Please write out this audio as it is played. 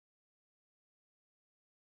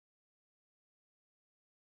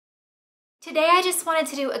Today I just wanted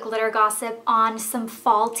to do a glitter gossip on some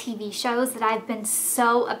fall TV shows that I've been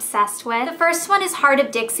so obsessed with. The first one is Heart of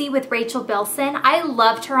Dixie with Rachel Bilson. I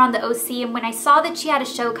loved her on the OC, and when I saw that she had a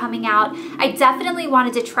show coming out, I definitely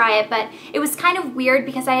wanted to try it, but it was kind of weird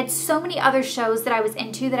because I had so many other shows that I was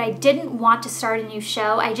into that I didn't want to start a new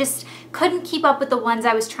show. I just couldn't keep up with the ones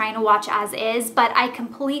I was trying to watch as is, but I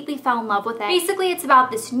completely fell in love with it. Basically, it's about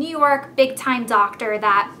this New York big-time doctor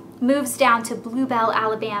that moves down to Bluebell,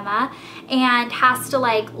 Alabama, and has to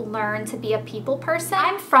learn to be a people person.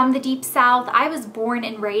 I'm from the Deep South. I was born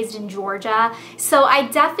and raised in Georgia, so I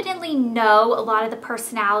definitely know a lot of the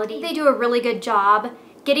personality. They do a really good job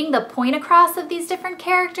getting the point across of these different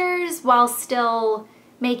characters while still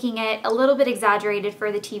making it a little bit exaggerated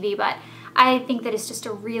for the TV, but I think that it's just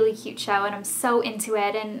a really cute show and I'm so into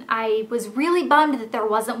it, and I was really bummed that there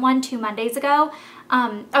wasn't one 2 Mondays ago.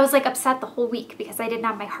 I was upset the whole week because I didn't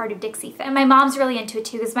have my Heart of Dixie fit. And my mom's really into it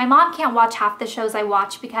too because my mom can't watch half the shows I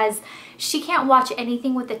watch because she can't watch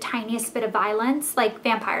anything with the tiniest bit of violence. Like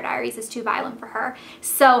Vampire Diaries is too violent for her.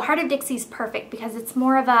 So Heart of Dixie's perfect because it's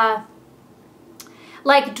more of a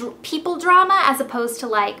people drama as opposed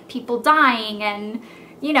to people dying and,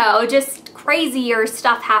 you know, just crazier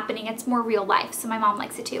stuff happening. It's more real life, so my mom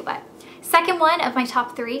likes it too. But second one of my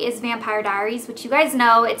top 3 is Vampire Diaries, which you guys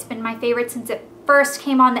know, it's been my favorite since it first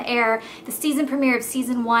came on the air. The season premiere of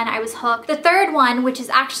season 1, I was hooked. The third one, which is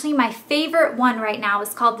actually my favorite one right now,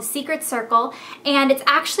 is called The Secret Circle, and it's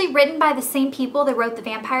actually written by the same people that wrote the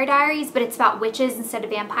Vampire Diaries, but it's about witches instead of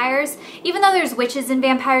vampires. Even though there's witches in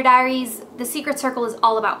Vampire Diaries, The Secret Circle is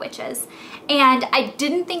all about witches. And I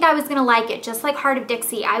didn't think I was gonna like it, just like Heart of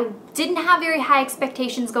Dixie. I didn't have very high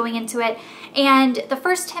expectations going into it, and the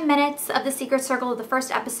first 10 minutes of The Secret Circle, the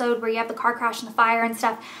first episode where you have the car crash and the fire and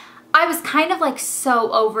stuff, I was kind of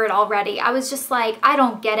so over it already. I was just I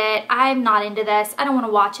don't get it. I'm not into this. I don't want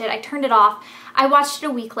to watch it. I turned it off. I watched it a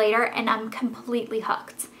week later and I'm completely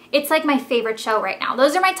hooked. It's my favorite show right now.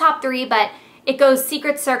 Those are my top 3, but it goes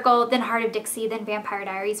Secret Circle, then Heart of Dixie, then Vampire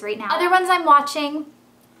Diaries right now. Other ones I'm watching,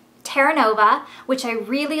 Terra Nova, which I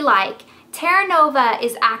really like. Terra Nova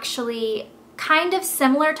is actually kind of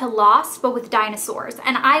similar to Lost, but with dinosaurs.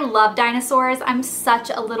 And I love dinosaurs. I'm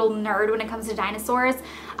such a little nerd when it comes to dinosaurs.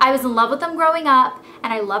 I was in love with them growing up,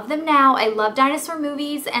 and I love them now. I love dinosaur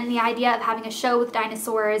movies, and the idea of having a show with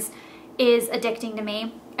dinosaurs is addicting to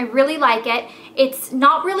me. I really like it. It's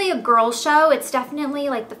not really a girl show. It's definitely,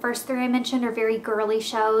 the first 3 I mentioned are very girly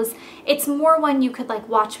shows. It's more one you could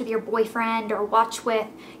watch with your boyfriend or watch with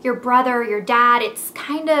your brother or your dad. It's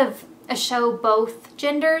kind of a show both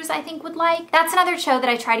genders I think would like. That's another show that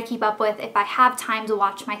I try to keep up with if I have time to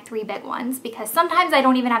watch my 3 big ones, because sometimes I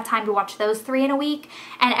don't even have time to watch those 3 in a week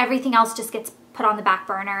and everything else just gets put on the back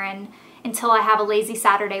burner and until I have a lazy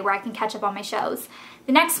Saturday where I can catch up on my shows.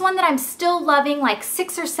 The next one that I'm still loving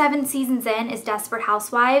 6 or 7 seasons in is Desperate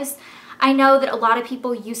Housewives. I know that a lot of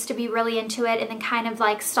people used to be really into it and then kind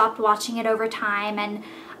of stopped watching it over time, and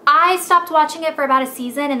I stopped watching it for about a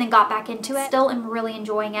season and then got back into it. Still am really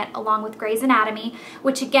enjoying it, along with Grey's Anatomy,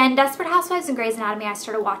 which again, Desperate Housewives and Grey's Anatomy I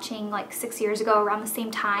started watching 6 years ago around the same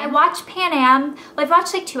time. I watch Pan Am. I've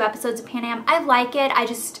watched 2 episodes of Pan Am. I like it.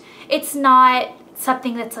 It's not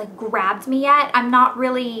something that's grabbed me yet. I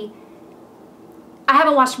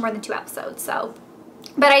haven't watched more than 2 episodes, so,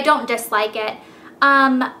 but I don't dislike it.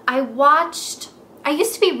 I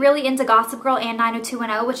used to be really into Gossip Girl and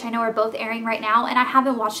 90210, which I know are both airing right now, and I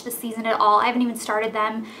haven't watched the season at all. I haven't even started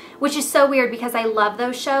them, which is so weird because I love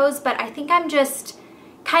those shows, but I think I'm just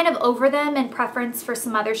kind of over them in preference for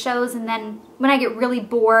some other shows, and then when I get really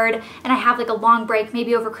bored and I have a long break,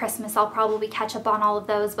 maybe over Christmas, I'll probably catch up on all of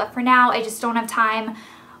those, but for now, I just don't have time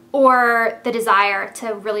or the desire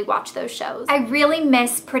to really watch those shows. I really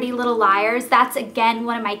miss Pretty Little Liars. That's again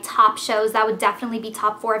one of my top shows. That would definitely be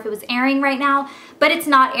top 4 if it was airing right now, but it's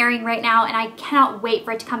not airing right now and I cannot wait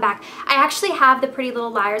for it to come back. I actually have the Pretty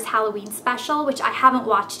Little Liars Halloween special, which I haven't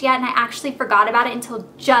watched yet, and I actually forgot about it until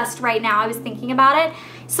just right now. I was thinking about it,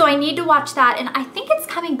 so I need to watch that, and I think it's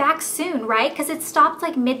coming back soon, right? Because it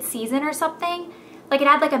stopped mid-season or something. It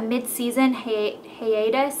had a mid-season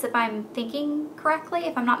hiatus, if I'm thinking correctly,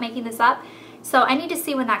 if I'm not making this up. So I need to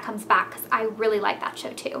see when that comes back because I really like that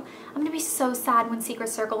show too. I'm going to be so sad when Secret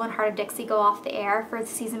Circle and Heart of Dixie go off the air for the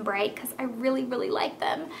season break because I really, really like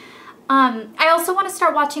them. I also want to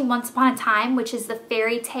start watching Once Upon a Time, which is the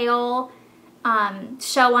fairy tale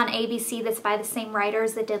show on ABC that's by the same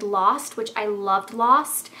writers that did Lost, which I loved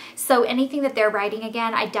Lost. So anything that they're writing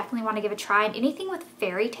again, I definitely want to give a try. And anything with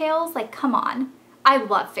fairy tales, come on. I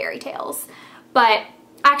love fairy tales, but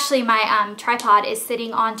Actually, my tripod is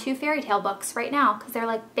sitting on 2 fairy tale books right now because they're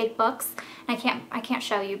like big books. And I can't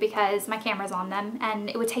show you because my camera's on them and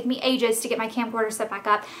it would take me ages to get my camcorder set back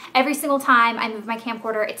up. Every single time I move my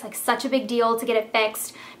camcorder, it's like such a big deal to get it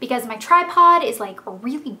fixed because my tripod is like a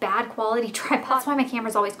really bad quality tripod. That's why my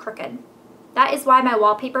camera's always crooked. That is why my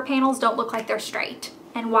wallpaper panels don't look like they're straight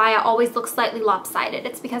and why I always look slightly lopsided.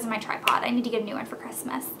 It's because of my tripod. I need to get a new one for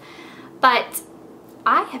Christmas. But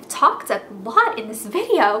I have talked a lot in this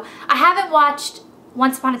video. I haven't watched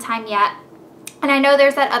Once Upon a Time yet. And I know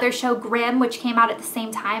there's that other show, Grimm, which came out at the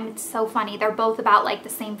same time. It's so funny. They're both about like the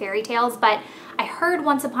same fairy tales, but I heard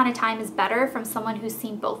Once Upon a Time is better from someone who's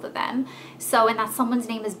seen both of them. So, and that someone's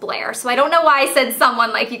name is Blair. So I don't know why I said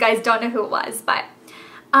someone, like you guys don't know who it was, but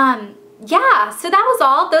yeah, so that was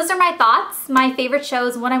all. Those are my thoughts, my favorite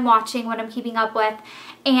shows, what I'm watching, what I'm keeping up with,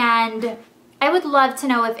 and I would love to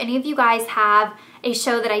know if any of you guys have a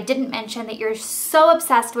show that I didn't mention that you're so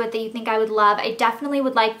obsessed with that you think I would love. I definitely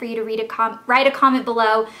would like for you to write a comment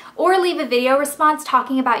below or leave a video response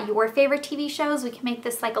talking about your favorite TV shows. We can make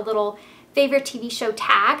this like a little favorite TV show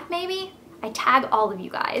tag, maybe. I tag all of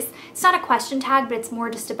you guys. It's not a question tag, but it's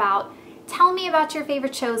more just about tell me about your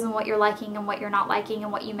favorite shows and what you're liking and what you're not liking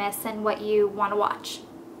and what you miss and what you want to watch.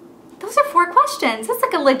 Those are 4 questions. That's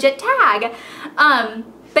like a legit tag.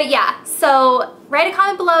 But yeah, so write a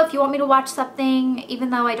comment below if you want me to watch something,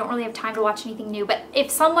 even though I don't really have time to watch anything new. But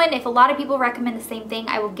if a lot of people recommend the same thing,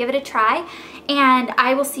 I will give it a try. And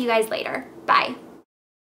I will see you guys later. Bye.